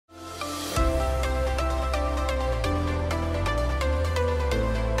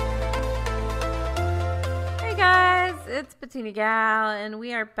it's Patina Gal, and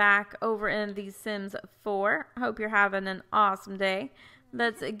we are back over in the Sims 4. Hope you're having an awesome day.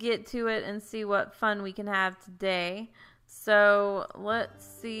 Let's get to it and see what fun we can have today. So, let's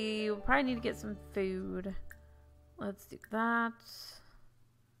see. We'll probably need to get some food. Let's do that.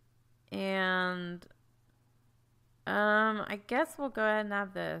 And, I guess we'll go ahead and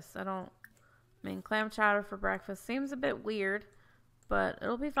have this. I mean, clam chowder for breakfast seems a bit weird, but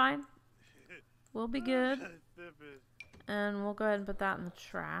it'll be fine. We'll be good. And we'll go ahead and put that in the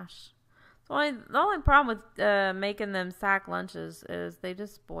trash. The only problem with making them sack lunches is they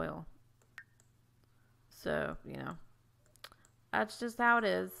just spoil. So, you know, that's just how it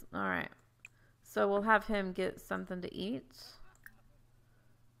is. Alright. So we'll have him get something to eat.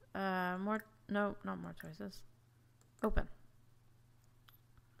 No, not more choices. Open.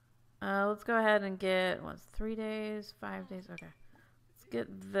 Let's go ahead and get, 3 days, 5 days, okay. Let's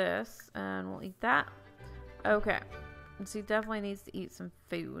get this, and we'll eat that. Okay. So he definitely needs to eat some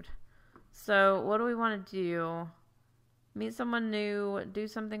food. So, what do we want to do? Meet someone new, do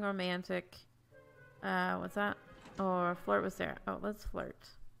something romantic. What's that? Or flirt with Sarah. Oh, let's flirt.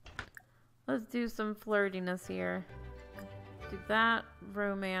 Let's do some flirtiness here. Do that,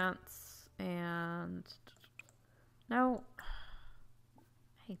 romance, and... No.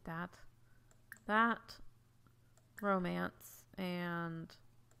 I hate that. That, romance, and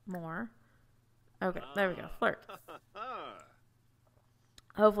more. Okay, there we go. Flirt.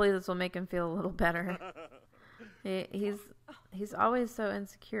 Hopefully this will make him feel a little better. He's always so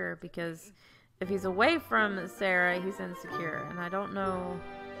insecure because if he's away from Sarah, he's insecure, and I don't know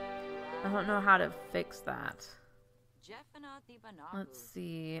how to fix that. Let's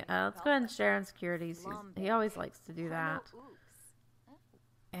see. Let's go ahead and share insecurities. He always likes to do that.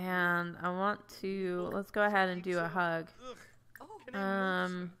 And I want to, let's go ahead and do a hug.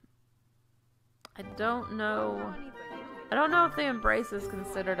 I don't know if the embrace is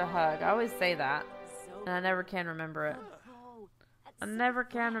considered a hug. I always say that, and I never can remember it. I never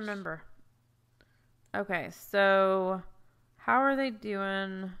can remember. Okay, so how are they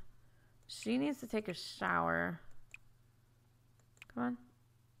doing? She needs to take a shower. Come on.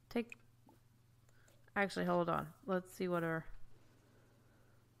 Actually, hold on. Let's see what her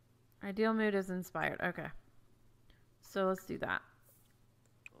ideal mood is inspired. Okay. So let's do that.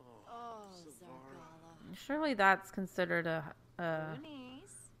 Surely that's considered a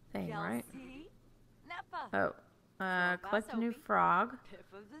thing, right? Oh. Collect a new frog.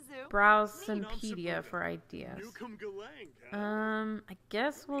 Browse Simpedia for ideas. I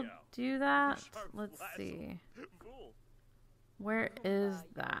guess we'll do that. Let's see. Where is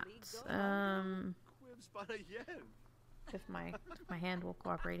that? If my hand will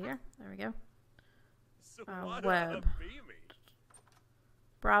cooperate here. There we go. Web.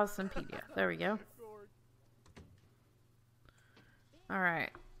 Browse Simpedia. There we go.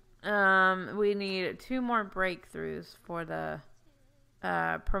 Alright. We need 2 more breakthroughs for the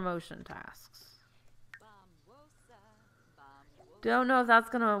promotion tasks. Don't know if that's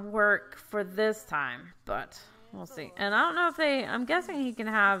gonna work for this time, but we'll see. And I don't know if I'm guessing he can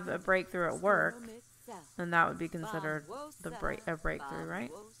have a breakthrough at work, and that would be considered a breakthrough,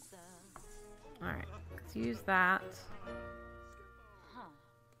 right? Alright, let's use that.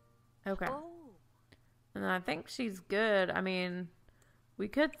 Okay. And I think she's good. I mean, we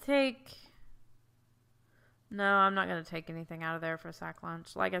could take... No, I'm not going to take anything out of there for sack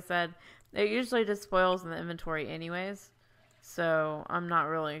lunch. Like I said, it usually just spoils in the inventory anyways. So, I'm not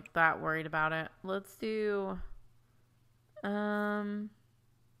really that worried about it. Let's do...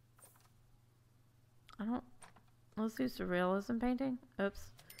 Let's do surrealism painting.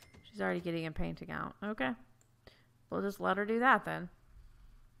 Oops. She's already getting a painting out. Okay. We'll just let her do that then.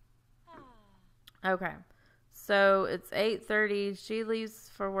 Okay. So, it's 8:30. She leaves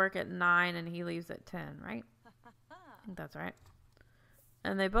for work at 9 and he leaves at 10, right? I think that's right.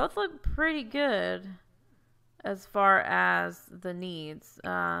 And they both look pretty good as far as the needs.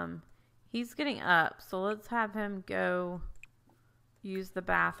 He's getting up, so let's have him go use the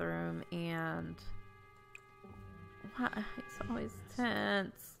bathroom and... What? He's always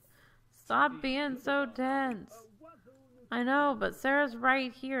tense. Stop being so tense. I know, but Sarah's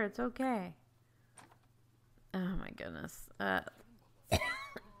right here. It's okay. Oh my goodness.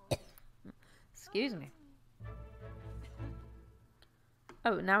 Excuse me.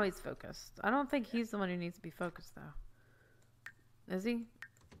 Oh, now he's focused. I don't think he's the one who needs to be focused, though. Is he?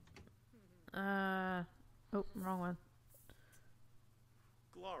 Oh, wrong one.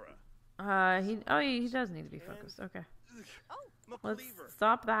 He does need to be focused. Okay. Let's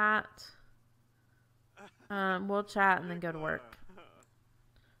stop that. We'll chat and then go to work.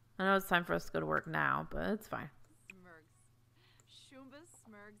 I know it's time for us to go to work now, but it's fine.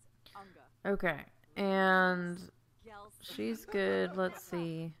 Okay. And she's good. Let's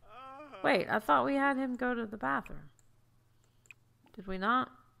see. Wait, I thought we had him go to the bathroom. Did we not?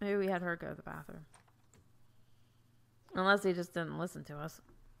 Maybe we had her go to the bathroom. Unless he just didn't listen to us.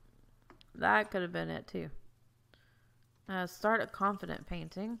 That could have been it too. Start a confident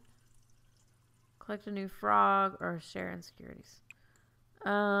painting. Collect a new frog or share insecurities.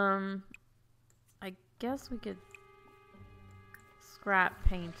 I guess we could scrap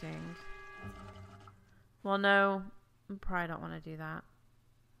painting. Well, no. We probably don't want to do that.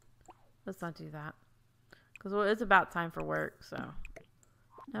 Let's not do that. Because well, it's about time for work, so.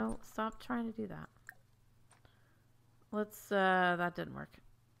 No, stop trying to do that. Let's, that didn't work.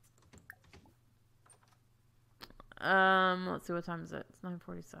 Let's see, what time is it? It's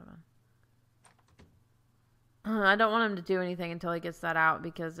 9:47. I don't want him to do anything until he gets that out,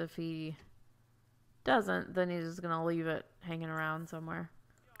 because if he doesn't, then he's just gonna leave it hanging around somewhere.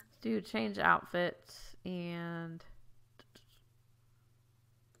 Let's do change outfit, and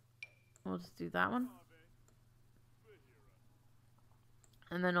we'll just do that one.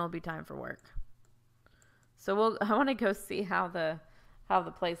 And then it'll be time for work. So I want to go see how the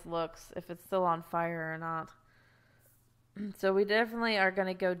place looks, if it's still on fire or not. So we definitely are going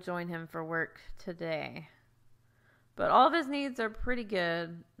to go join him for work today. But all of his needs are pretty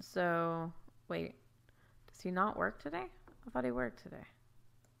good. So, wait. Does he not work today? I thought he worked today.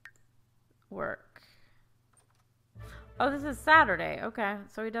 Work. Oh, this is Saturday. Okay,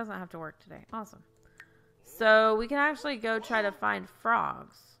 so he doesn't have to work today. Awesome. So we can actually go try to find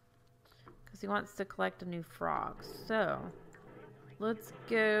frogs. Because he wants to collect a new frog. So, let's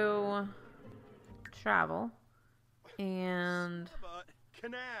go travel. And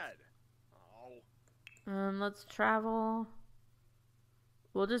let's travel.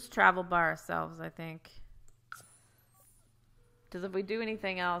 We'll just travel by ourselves, I think. Because if we do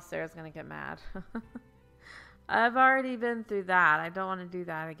anything else, Sarah's going to get mad. I've already been through that. I don't want to do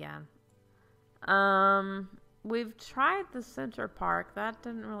that again. We've tried the Center Park. That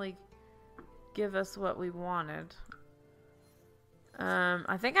didn't really give us what we wanted.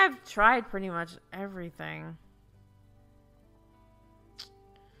 I think I've tried pretty much everything.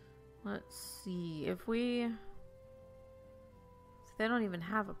 Let's see. If we... They don't even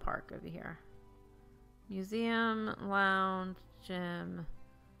have a park over here. Museum, lounge, gym,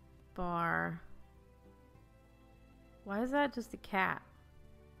 bar. Why is that just a cat?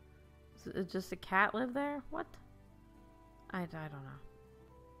 Is it just a cat live there? What? I don't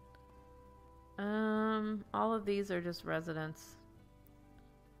know. All of these are just residents.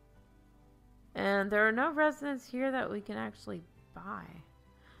 And there are no residents here that we can actually buy.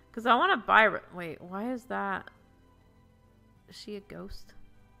 Because I want to buy... Wait, why is that? Is she a ghost?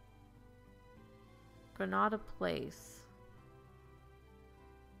 Granada Place.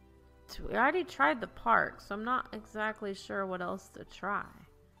 We already tried the park, so I'm not exactly sure what else to try.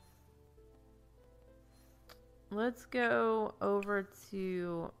 Let's go over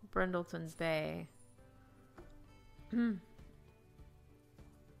to Brindleton Bay.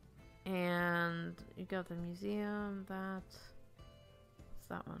 And you got the museum, what's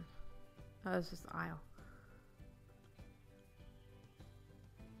that one? Oh, it's just aisle.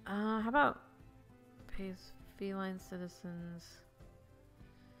 How about pays feline citizens?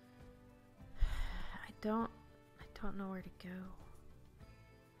 I don't know where to go.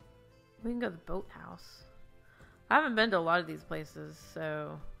 We can go to the boathouse. I haven't been to a lot of these places,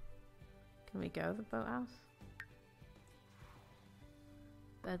 so can we go to the boathouse?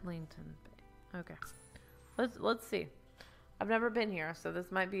 Bedlington Bay. Okay. Let's see. I've never been here, so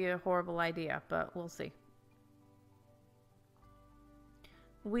this might be a horrible idea, but we'll see.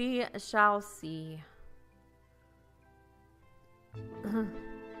 We shall see.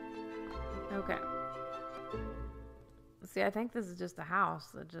 Okay. See, I think this is just a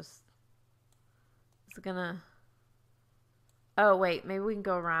house that just is gonna... Oh, wait. Maybe we can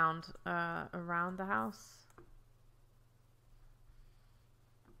go around the house.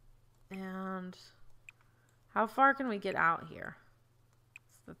 And how far can we get out here?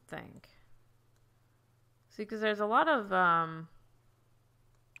 That's the thing. See, because there's a lot of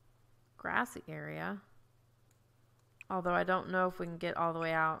grassy area. Although I don't know if we can get all the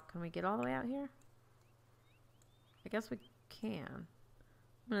way out. Can we get all the way out here? I guess we can.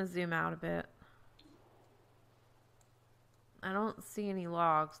 I'm going to zoom out a bit. I don't see any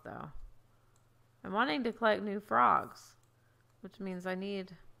logs, though. I'm wanting to collect new frogs. Which means I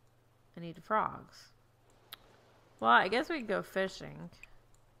need frogs. Well, I guess we could go fishing.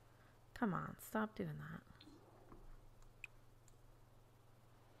 Come on, stop doing that.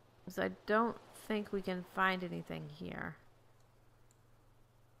 Because I don't think we can find anything here.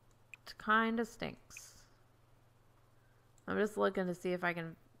 kind of stinks. I'm just looking to see if I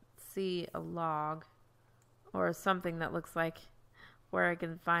can see a log or something that looks like where I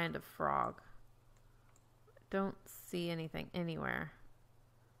can find a frog. Don't see anything anywhere.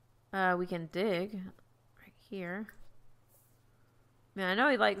 We can dig right here. I mean, I know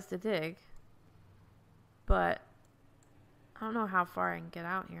he likes to dig, but I don't know how far I can get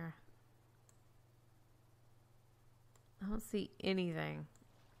out here. I don't see anything.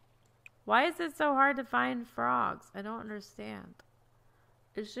 Why is it so hard to find frogs? I don't understand.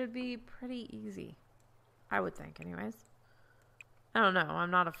 It should be pretty easy. I would think, anyways. I don't know.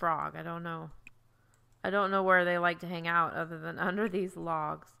 I'm not a frog. I don't know. I don't know where they like to hang out other than under these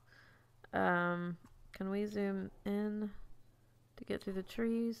logs. Can we zoom in to get through the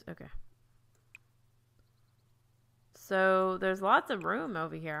trees? Okay. So there's lots of room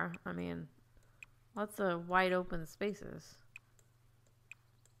over here. I mean, lots of wide open spaces.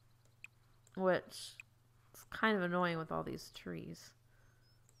 Which is kind of annoying with all these trees.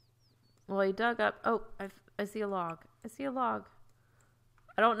 Well, he dug up... Oh, I see a log. I see a log.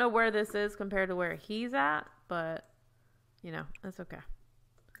 I don't know where this is compared to where he's at, but, you know, that's okay.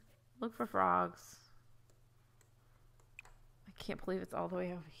 Look for frogs. I can't believe it's all the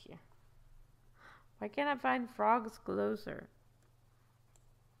way over here. Why can't I find frogs closer?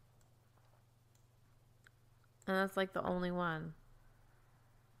 And that's like the only one.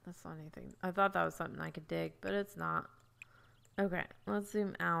 That's not anything. I thought that was something I could dig, but it's not. Okay, let's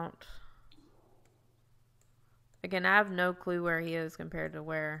zoom out. Again, I have no clue where he is compared to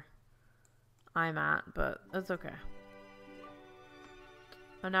where I'm at, but that's okay.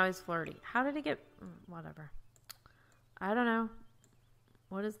 Oh, now he's flirty. How did he get... Whatever. I don't know.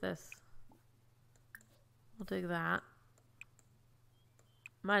 What is this? We'll dig that.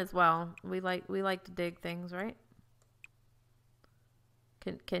 Might as well. We like to dig things, right?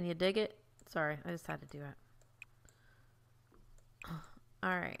 Can you dig it? Sorry, I just had to do it.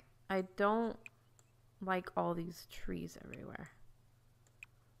 Alright. I don't like all these trees everywhere.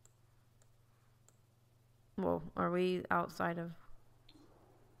 Whoa, are we outside of...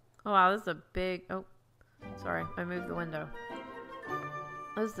 Oh wow, this is a big... Oh, sorry, I moved the window.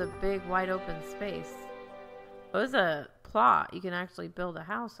 This is a big wide open space. Oh, this is a plot you can actually build a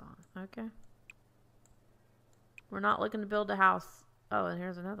house on. Okay. We're not looking to build a house. Oh, and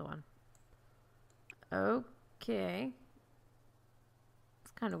here's another one. Okay.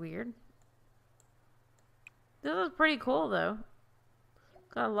 It's kind of weird. This is pretty cool, though.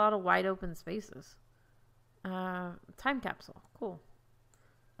 Got a lot of wide open spaces. Time capsule. Cool.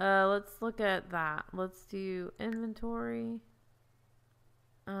 Let's look at that. Let's do inventory.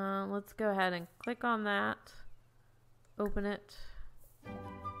 Let's go ahead and click on that. Open it.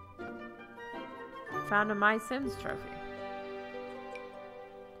 Found a My Sims trophy.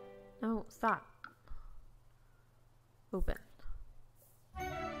 No, stop. Open.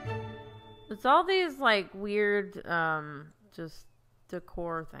 It's all these like weird just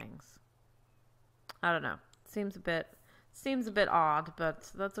decor things. I don't know. Seems a bit odd,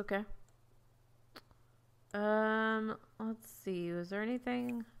 but that's okay. Let's see. Is there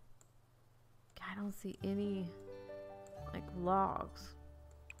anything? I don't see any like logs.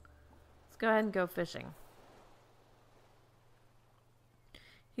 Let's go ahead and go fishing.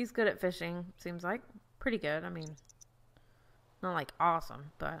 He's good at fishing, seems like. Pretty good. I mean, not like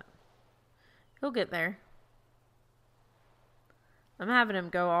awesome, but he'll get there. I'm having him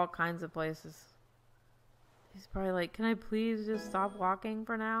go all kinds of places. He's probably like, can I please just stop walking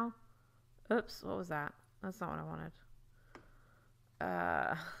for now? Oops, what was that? That's not what I wanted.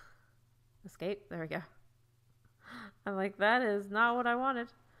 Escape. There we go. I'm like, that is not what I wanted.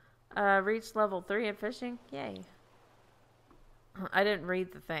 Reached level 3 at fishing. Yay. I didn't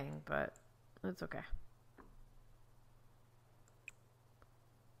read the thing, but it's okay.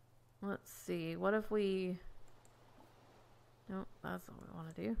 Let's see. What if we... Nope, that's not what we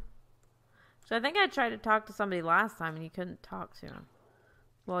want to do. So I think I tried to talk to somebody last time and you couldn't talk to him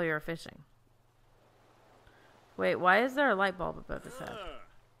while you were fishing. Wait, why is there a light bulb above his head?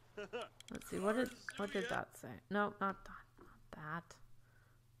 Let's see, what did that say? No, not that. That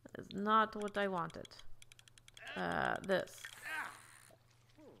is not what I wanted. This.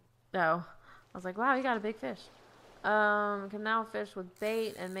 No. I was like, wow, you got a big fish. Can now fish with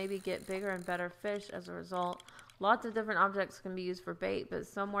bait and maybe get bigger and better fish as a result. Lots of different objects can be used for bait, but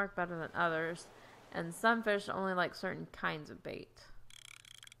some work better than others. And some fish only like certain kinds of bait.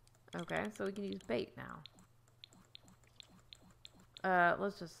 Okay, so we can use bait now.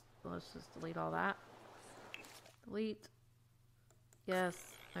 Let's just delete all that. Delete. Yes.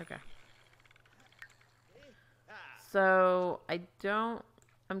 Okay. So I don't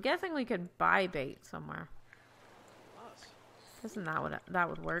I'm guessing we could buy bait somewhere. Isn't that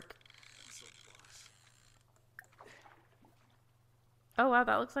would work? Oh wow,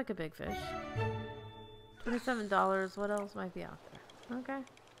 that looks like a big fish. $27. What else might be out there? Okay.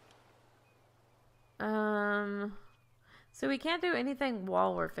 So we can't do anything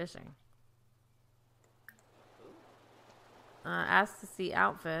while we're fishing. Ask to see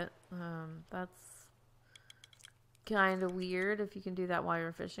outfit. That's kind of weird if you can do that while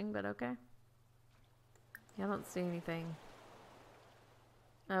you're fishing, but okay. Yeah, I don't see anything.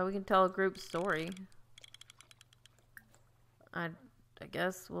 We can tell a group story. I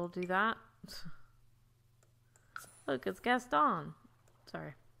guess we'll do that. Look, it's Gaston.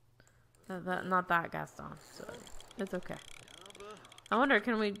 Sorry. Not that Gaston. So it's okay. I wonder,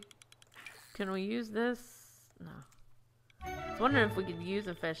 can we use this? No. I was wondering if we could use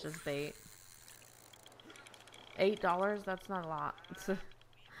a fish as bait. $8? That's not a lot.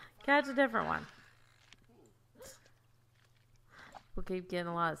 Catch a different one. We'll keep getting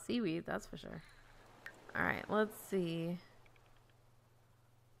a lot of seaweed, that's for sure. Alright, let's see.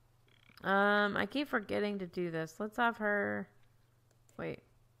 I keep forgetting to do this. Let's have her... Wait.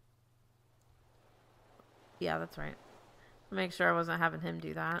 Yeah, that's right. Make sure I wasn't having him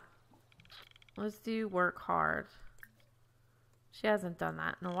do that. Let's do work hard. She hasn't done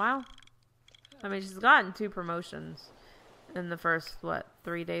that in a while. I mean, she's gotten 2 promotions in the first, what,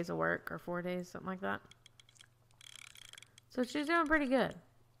 3 days of work or 4 days, something like that. So she's doing pretty good.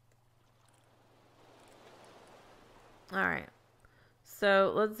 Alright.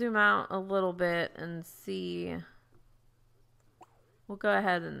 So let's zoom out a little bit and see. We'll go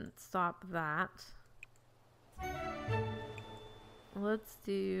ahead and stop that. Let's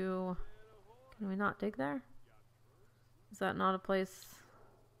do... Can we not dig there? Is that not a place?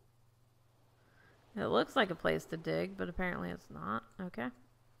 It looks like a place to dig, but apparently it's not. Okay.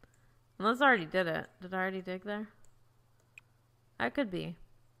 Unless I already did it. Did I already dig there? That could be.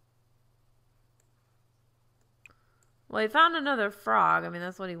 Well, he found another frog. I mean,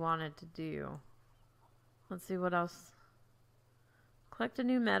 that's what he wanted to do. Let's see what else. Collect a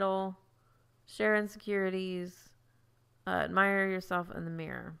new medal. Share insecurities. Admire yourself in the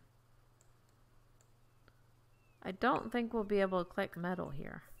mirror. I don't think we'll be able to collect metal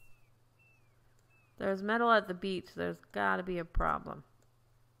here. There's metal at the beach. There's gotta be a problem.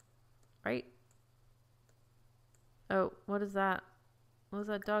 Right? Oh, what is that? What is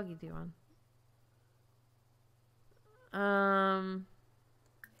that doggy doing? Let's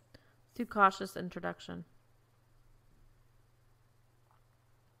do cautious introduction.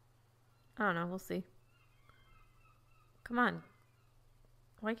 I don't know. We'll see. Come on.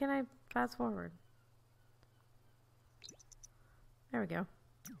 Why can't I fast forward? There we go.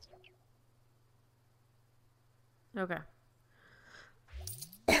 Okay.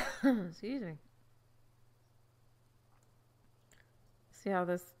 Excuse me. See how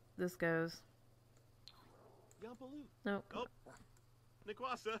this goes. Nope. Oh,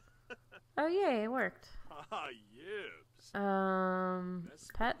 Nikwasa. Oh yay, it worked. Ah, yes.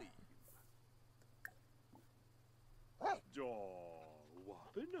 Pet.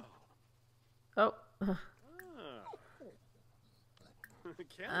 Oh.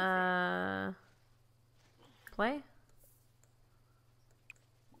 Play?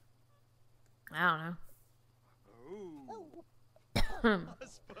 I don't know.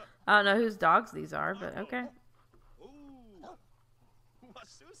 I don't know whose dogs these are, but okay.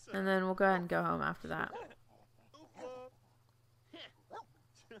 And then we'll go ahead and go home after that.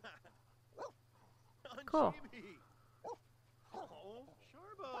 Cool.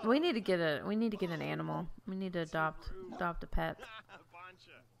 We need to get an animal. We need to adopt a pet.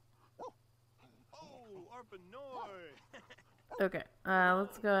 Okay.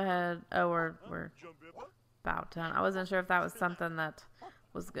 Let's go ahead. Oh, we're about done. I wasn't sure if that was something that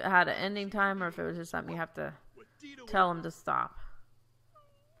had an ending time or if it was just something you have to tell them to stop.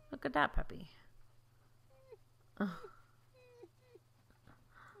 Look at that puppy.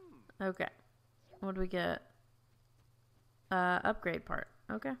 Okay. What do we get? Upgrade part.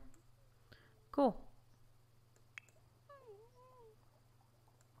 Okay. Cool.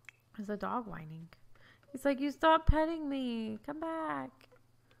 There's a dog whining. He's like, you stop petting me. Come back.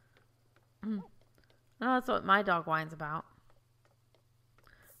 I know that's what my dog whines about.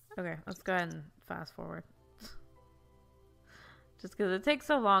 Okay, let's go ahead and fast forward. Just because it takes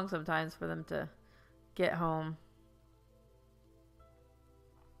so long sometimes for them to get home.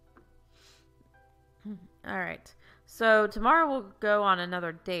 Alright. So tomorrow we'll go on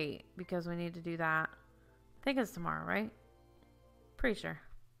another date because we need to do that. I think it's tomorrow, right? Pretty sure.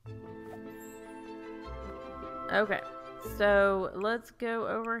 Okay. So let's go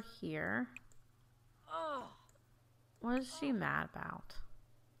over here. Oh. What is she mad about?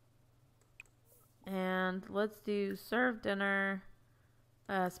 And let's do serve dinner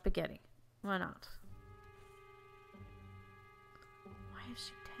spaghetti. Why not? Why is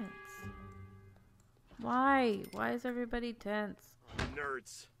she tense? Why? Why is everybody tense?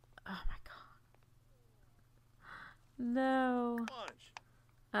 Nerds. Oh my god. No.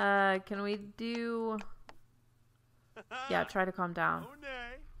 Lunch. Can we do... Yeah, try to calm down. Oh,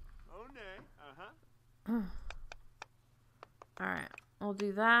 nay. Oh, nay. Uh-huh. Alright, we'll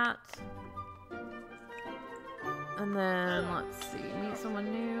do that. And then, let's see, meet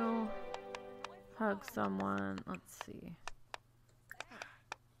someone new. Hug someone. Let's see.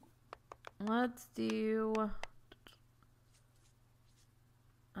 Let's do...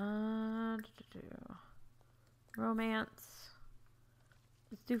 romance.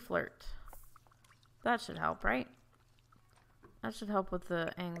 Let's do flirt. That should help, right? That should help with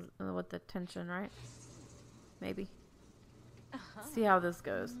the tension, right? Maybe. See how this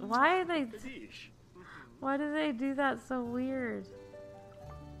goes. Why do they do that so weird?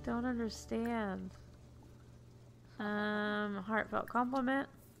 Don't understand. Heartfelt compliment.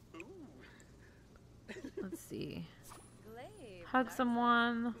 Let's see. Hug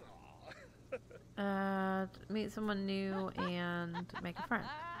someone. Meet someone new and make a friend.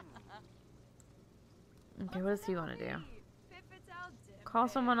 Okay, what does he want to do? Call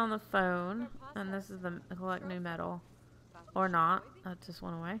someone on the phone, and this is the collect new metal. Or not. That just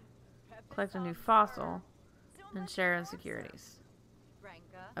went away. Collect a new fossil. And share insecurities.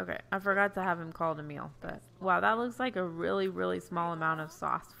 Okay, I forgot to have him called a meal. But, wow, that looks like a really, really small amount of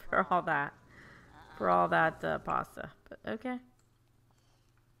sauce for all that. For all that pasta. But, okay.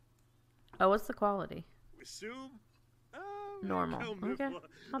 Oh, what's the quality? Normal. Okay,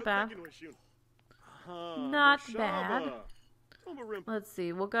 not bad. Not bad. Let's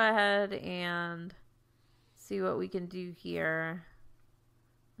see. We'll go ahead and see what we can do here.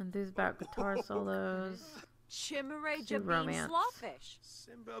 Enthused about guitar solos. Do romance.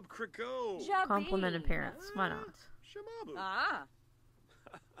 Compliment appearance. Why not? Ah.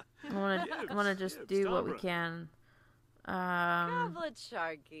 I want to just do what we can.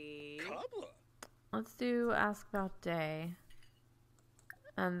 Let's do ask about day.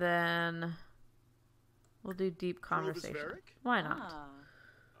 And then we'll do deep conversation. Why not?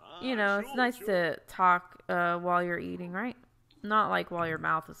 You know, it's nice to talk while you're eating, right? Not like while your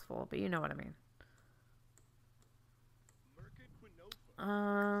mouth is full, but you know what I mean.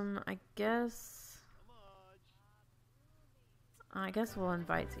 I guess we'll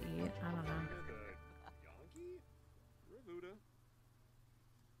invite to eat. I don't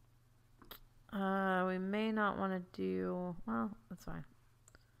know. We may not want to do... Well, that's fine.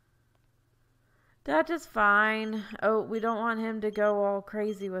 That is fine. Oh, we don't want him to go all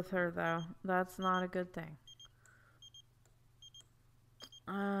crazy with her, though. That's not a good thing.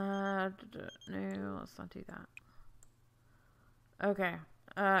 No, let's not do that. Okay.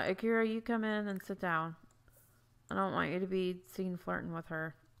 Akira, you come in and sit down. I don't want you to be seen flirting with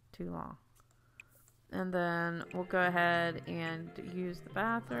her too long. And then we'll go ahead and use the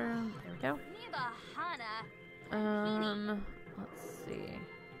bathroom. There we go. Let's see.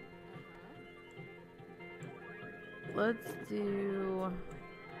 Let's do...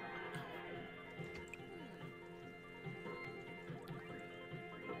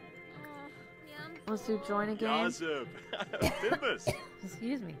 Let's do join a game.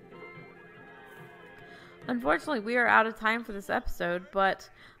 Excuse me. Unfortunately, we are out of time for this episode, but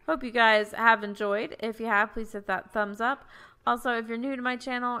hope you guys have enjoyed. If you have, please hit that thumbs up. Also, if you're new to my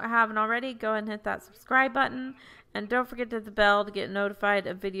channel or haven't already, go ahead and hit that subscribe button. And don't forget to hit the bell to get notified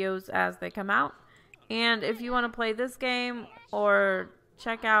of videos as they come out. And if you want to play this game or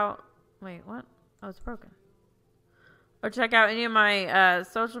check out... Wait, what? Oh, it's broken. Or check out any of my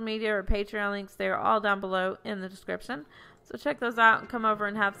social media or Patreon links. They are all down below in the description. So check those out and come over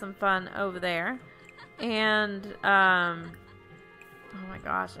and have some fun over there. And, oh my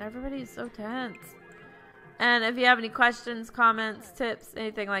gosh, everybody's so tense. And if you have any questions, comments, tips,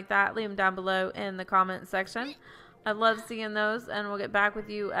 anything like that, leave them down below in the comment section. I love seeing those, and we'll get back with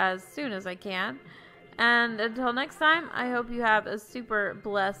you as soon as I can. And until next time, I hope you have a super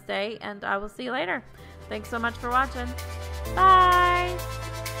blessed day, and I will see you later. Thanks so much for watching. Bye!